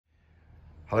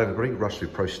Hello everybody, Russ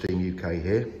with ProSteamUK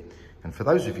here. And for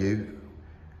those of you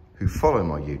who follow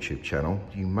my YouTube channel,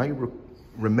 you may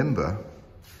remember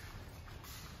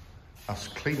us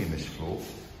cleaning this floor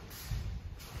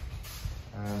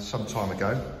some time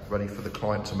ago, ready for the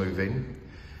client to move in.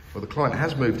 Well, the client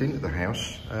has moved into the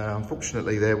house.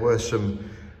 Unfortunately, there were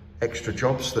some extra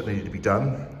jobs that needed to be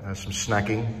done, some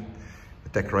snagging. The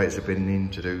decorators have been in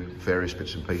to do various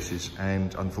bits and pieces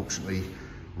and unfortunately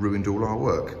ruined all our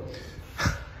work.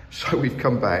 So we've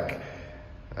come back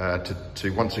to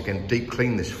once again deep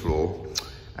clean this floor,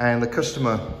 and the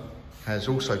customer has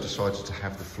also decided to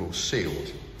have the floor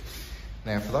sealed.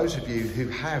 Now, for those of you who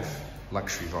have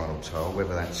luxury vinyl tile,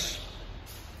 whether that's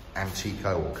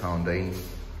Antico or Karndean,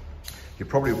 you're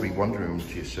probably be wondering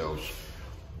to yourselves,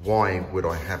 why would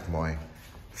I have my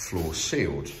floor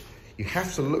sealed? You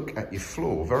have to look at your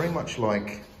floor very much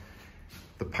like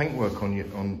the paintwork on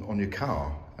your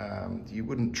car. You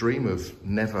wouldn't dream of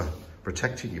never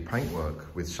protecting your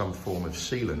paintwork with some form of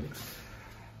sealant,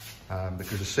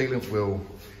 because the sealant will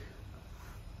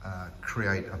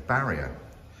create a barrier,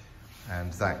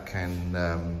 and that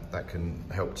can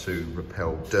help to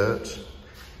repel dirt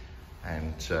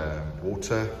and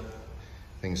water,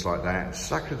 things like that.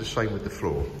 Exactly the same with the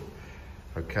floor.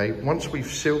 Okay, once we've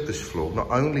sealed this floor, not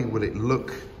only will it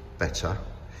look better,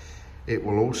 it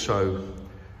will also,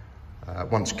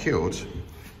 once cured,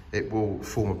 it will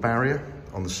form a barrier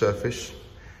on the surface,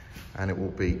 and it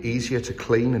will be easier to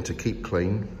clean and to keep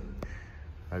clean.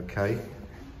 Okay,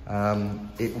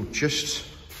 it will just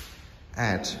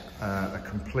add a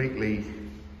completely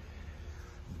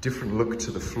different look to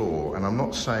the floor, and I'm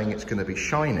not saying it's going to be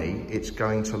shiny, it's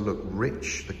going to look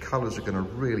rich. The colours are going to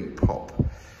really pop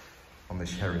on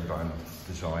this herringbone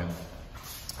design.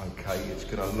 Okay, it's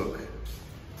going to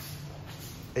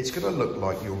look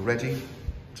like you're ready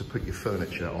to put your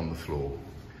furniture on the floor.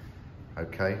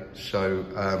 Okay, so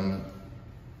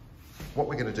what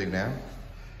we're going to do now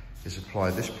is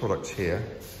apply this product here,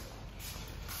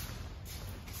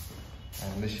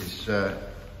 and this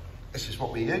is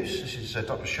what we use. This is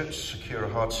Dr. Schutz Secure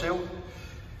Hard Seal.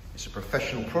 It's a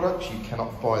professional product. You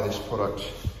cannot buy this product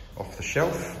off the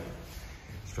shelf.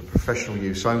 It's for professional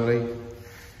use only.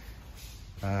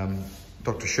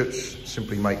 Dr. Schutz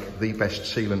simply make the best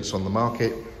sealants on the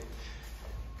market,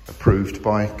 approved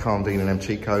by Karndean and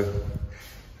Antico,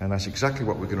 and that's exactly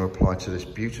what we're going to apply to this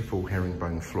beautiful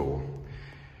herringbone floor.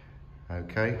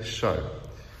 Okay, so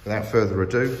without further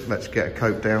ado, let's get a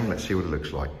coat down, let's see what it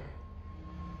looks like.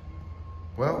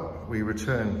 Well, we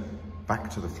return back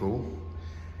to the floor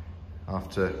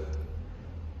after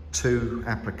 2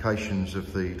 applications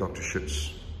of the Dr.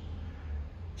 Schutz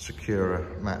Secure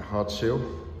Matte Hard Seal,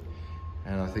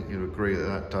 and I think you'll agree that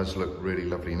that does look really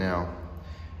lovely now.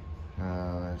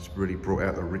 It's really brought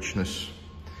out the richness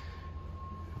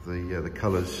of the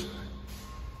colours,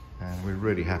 and we're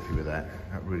really happy with that.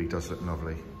 That really does look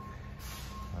lovely.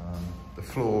 The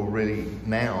floor really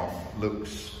now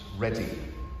looks ready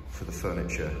for the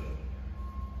furniture.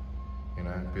 You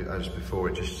know, as before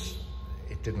it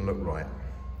didn't look right.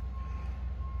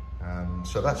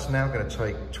 So that's now going to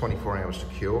take 24 hours to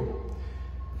cure,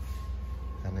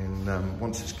 and then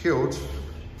once it's cured,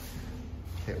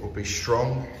 it will be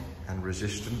strong and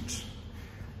resistant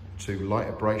to light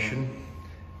abrasion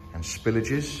and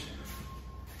spillages.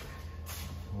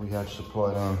 We have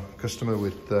supplied our customer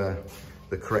with the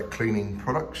correct cleaning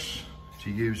products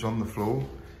to use on the floor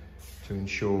to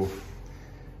ensure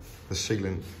the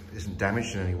sealant isn't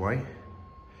damaged in any way.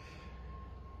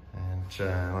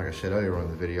 And like I said earlier on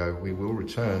in the video, we will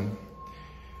return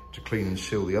to clean and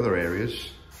seal the other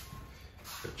areas,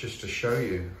 but just to show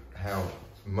you how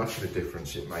much of a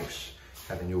difference it makes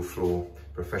having your floor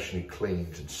professionally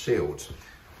cleaned and sealed.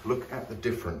 Look at the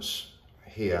difference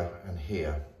here and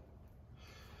here.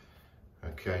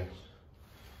 Okay,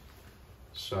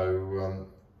 so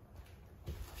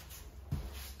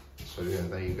yeah,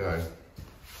 there you go.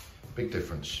 Big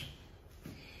difference.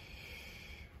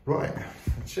 Right,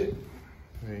 that's it.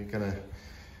 We're going to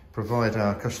provide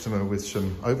our customer with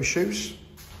some overshoes,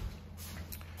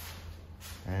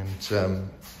 and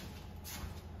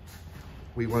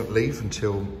we won't leave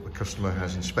until the customer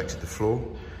has inspected the floor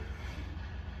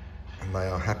and they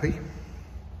are happy.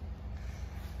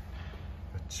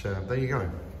 But there you go.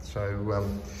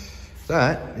 So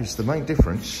that is the main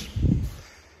difference,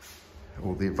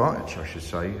 or the advantage, I should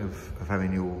say, of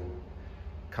having your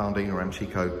Karndean or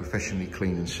Antico professionally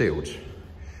cleaned and sealed.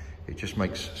 It just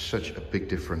makes such a big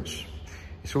difference.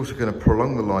 It's also going to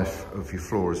prolong the life of your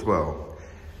floor as well.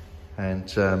 And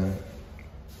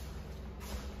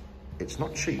it's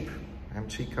not cheap.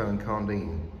 Antico and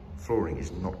Karndean flooring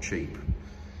is not cheap.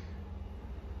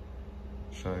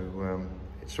 So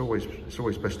it's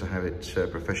always best to have it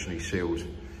professionally sealed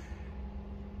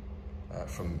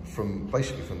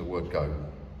basically from the word go.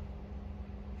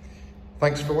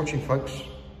 Thanks for watching, folks.